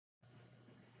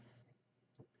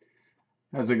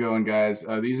How's it going, guys?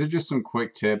 These are just some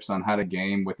quick tips on how to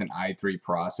game with an i3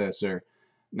 processor.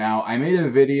 Now, I made a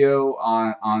video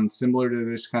on similar to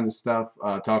this kind of stuff,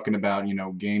 talking about,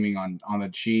 gaming on the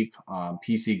cheap,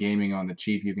 PC gaming on the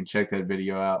cheap. You can check that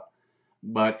video out.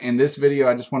 But in this video,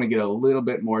 I just want to get a little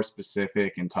bit more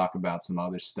specific and talk about some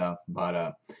other stuff.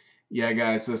 But yeah,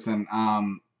 guys, listen,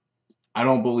 I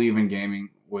don't believe in gaming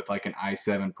with like an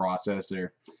i7 processor.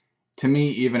 To me,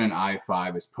 even an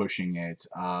i5 is pushing it.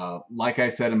 Like I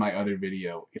said in my other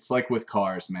video, it's like with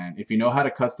cars, man. If you know how to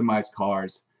customize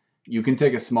cars, you can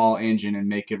take a small engine and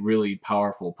make it really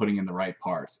powerful, putting in the right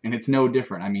parts. And it's no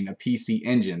different. I mean, a PC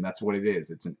engine, that's what it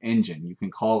is. It's an engine. You can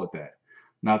call it that.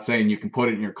 I'm not saying you can put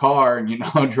it in your car and,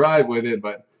 drive with it,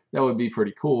 but that would be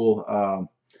pretty cool.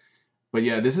 But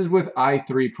yeah, this is with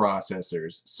i3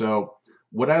 processors. So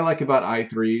what I like about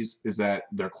i3s is that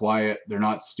they're quiet, they're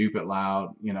not stupid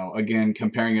loud. Again,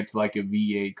 comparing it to like a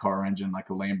V8 car engine, like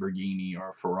a Lamborghini or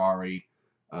a Ferrari.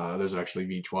 Those are actually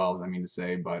V12s, I mean to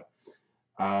say. But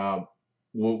uh,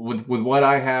 with what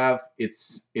I have,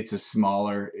 it's a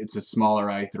smaller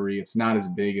i3. It's not as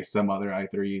big as some other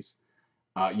i3s.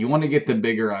 You want to get the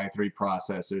bigger i3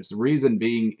 processors. The reason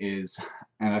being is,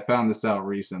 and I found this out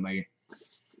recently,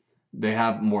 they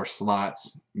have more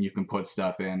slots you can put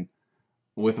stuff in.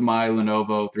 With my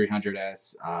Lenovo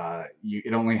 300S,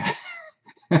 it only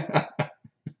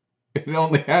it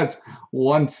only has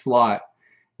one slot.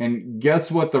 And guess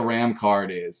what the RAM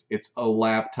card is? It's a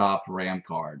laptop RAM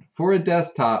card. For a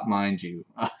desktop, mind you.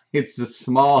 It's a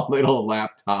small little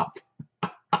laptop,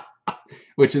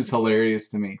 which is hilarious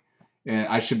to me. And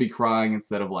I should be crying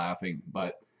instead of laughing.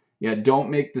 But yeah, don't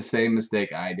make the same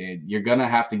mistake I did. You're gonna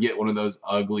have to get one of those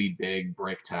ugly big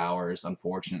brick towers,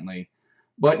 unfortunately.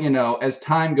 But as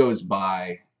time goes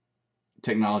by,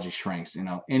 technology shrinks.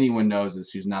 Anyone knows this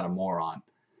who's not a moron.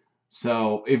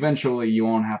 So eventually you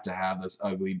won't have to have those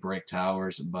ugly brick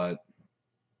towers, but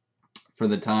for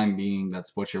the time being,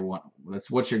 that's what you're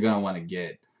gonna want to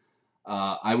get.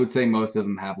 I would say most of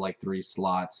them have like 3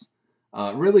 slots.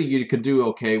 Really, you could do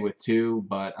okay with 2,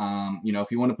 but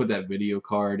if you want to put that video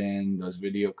card in, those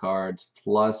video cards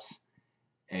plus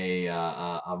a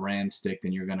RAM stick,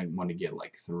 then you're gonna want to get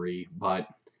like 3. But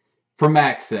for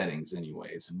max settings,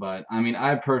 anyways. But I mean,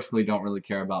 I personally don't really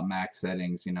care about max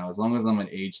settings. As long as I'm in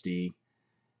HD,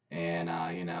 and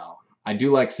I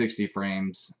do like 60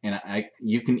 frames, and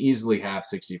you can easily have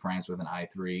 60 frames with an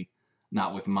i3,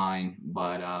 not with mine.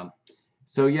 But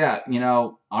so yeah,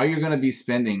 all you're gonna be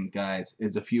spending, guys,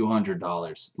 is a few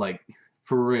 $100s, like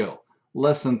for real,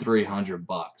 less than 300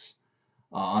 bucks.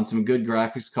 On some good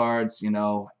graphics cards, and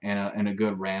a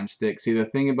good RAM stick. See, the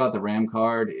thing about the RAM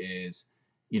card is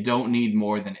you don't need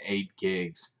more than 8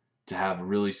 gigs to have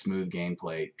really smooth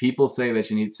gameplay. People say that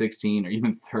you need 16 or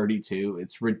even 32.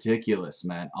 It's ridiculous,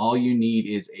 man. All you need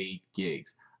is 8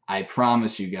 gigs. I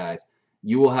promise you guys,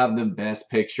 you will have the best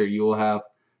picture. You will have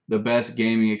the best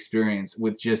gaming experience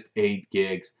with just 8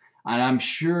 gigs. And I'm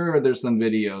sure there's some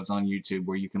videos on YouTube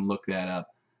where you can look that up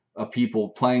of people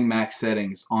playing max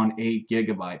settings on 8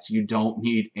 gigabytes. You don't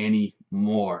need any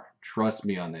more. Trust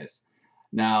me on this.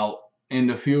 Now, in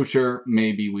the future,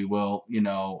 maybe we will,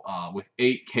 with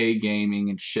 8K gaming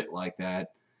and shit like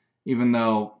that. Even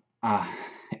though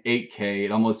 8K,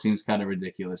 it almost seems kind of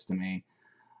ridiculous to me.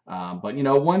 But,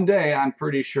 one day I'm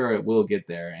pretty sure it will get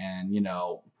there. And,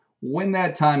 when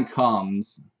that time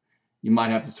comes, you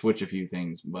might have to switch a few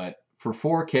things. But for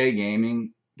 4K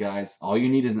gaming, guys, all you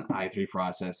need is an i3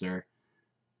 processor,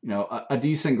 a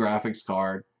decent graphics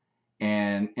card,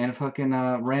 and a fucking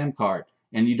RAM card.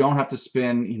 And you don't have to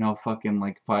spend, fucking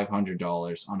like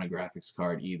 $500 on a graphics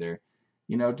card either.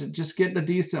 To just get a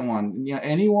decent one.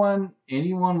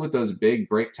 Anyone with those big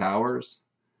brick towers,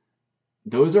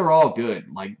 those are all good.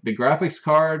 Like the graphics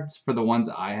cards for the ones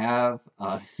I have,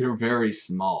 they're very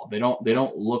small. They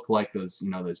don't look like those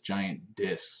giant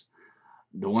discs.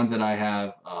 The ones that I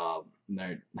have,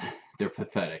 they're they're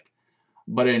pathetic.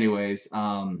 But anyways,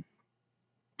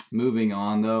 moving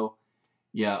on though,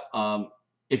 yeah.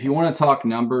 If you want to talk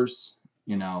numbers,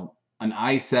 an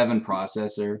i7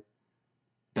 processor,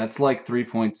 that's like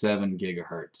 3.7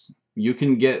 gigahertz. You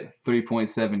can get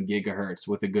 3.7 gigahertz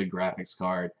with a good graphics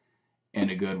card and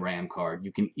a good RAM card.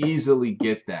 You can easily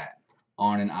get that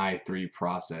on an i3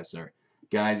 processor.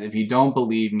 Guys, if you don't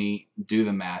believe me, do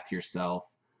the math yourself.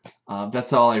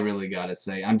 That's all I really gotta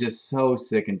say. I'm just so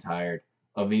sick and tired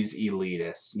of these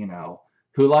elitists,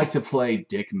 who like to play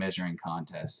dick measuring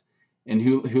contests and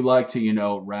who like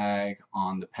to, rag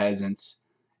on the peasants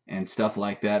and stuff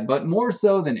like that. But more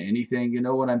so than anything, you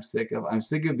know what I'm sick of? I'm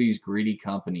sick of these greedy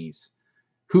companies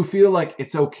who feel like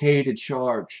it's okay to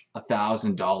charge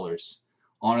 $1,000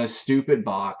 on a stupid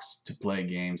box to play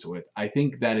games with. I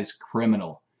think that is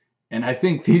criminal. And I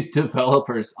think these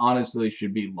developers honestly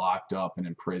should be locked up and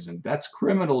imprisoned. That's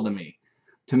criminal to me.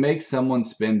 To make someone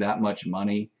spend that much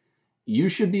money, you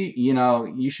should be,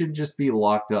 you should just be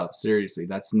locked up. Seriously,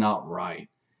 that's not right.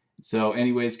 So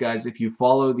anyways, guys, if you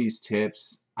follow these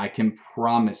tips, I can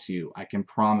promise you,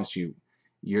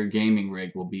 your gaming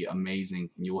rig will be amazing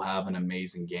and you will have an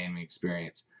amazing gaming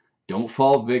experience. Don't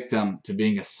fall victim to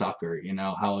being a sucker. You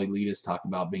know how elitists talk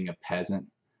about being a peasant?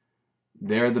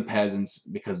 They're the peasants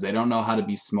because they don't know how to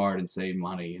be smart and save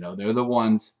money. They're the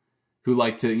ones who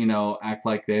like to, act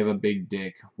like they have a big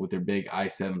dick with their big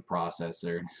i7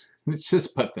 processor. It's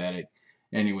just pathetic.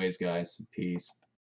 Anyways, guys, peace.